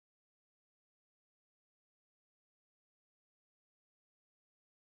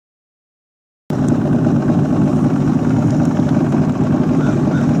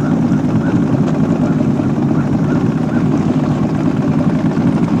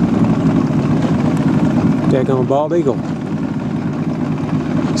Daggone bald eagle.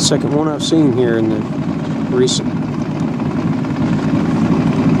 Second one I've seen here in the recent.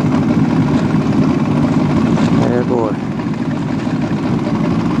 Yeah, boy.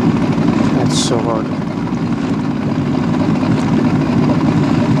 That's so hard to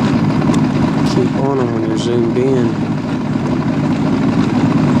keep on them when you're zoomed in.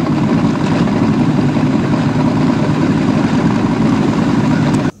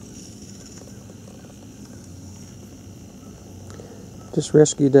 Just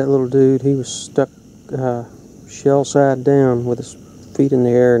rescued that little dude. He was stuck shell side down with his feet in the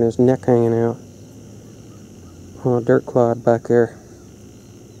air and his neck hanging out on a dirt clod back there.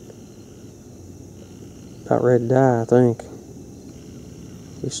 About ready to die, I think.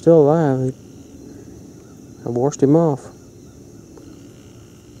 He's still alive. I washed him off.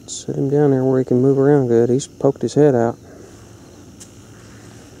 Set him down there where he can move around good. He's poked his head out.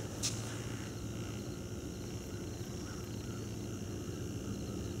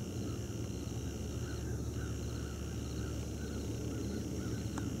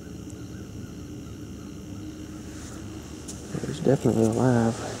 He's definitely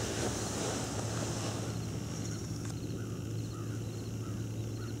alive.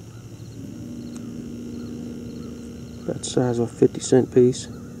 About the size of a 50-cent piece.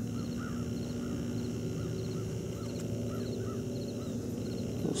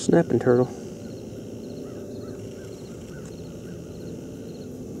 Little snapping turtle.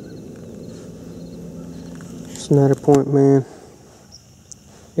 Snyder Point man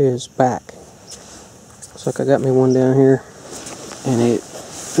is back. Looks like I got me one down here. And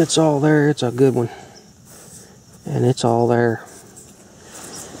it's all there. It's a good one. And it's all there.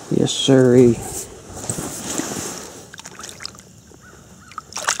 Yes, sirree.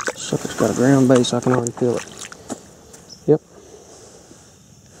 Sucker's got a ground base. I can already feel it. Yep.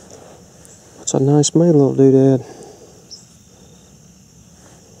 That's a nice made little doodad.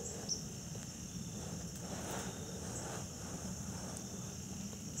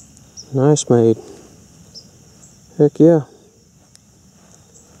 Nice made. Heck yeah.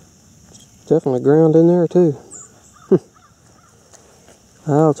 Definitely ground in there too.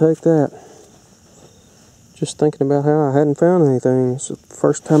 I'll take that. Just thinking about how I hadn't found anything. It's the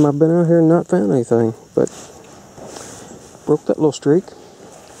first time I've been out here and not found anything. But broke that little streak.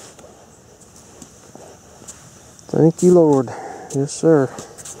 Thank you, Lord. Yes, sir.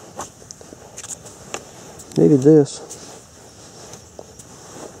 Needed this.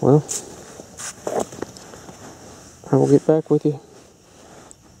 Well, I will get back with you.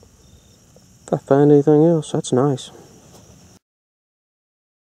 If I find anything else, that's nice.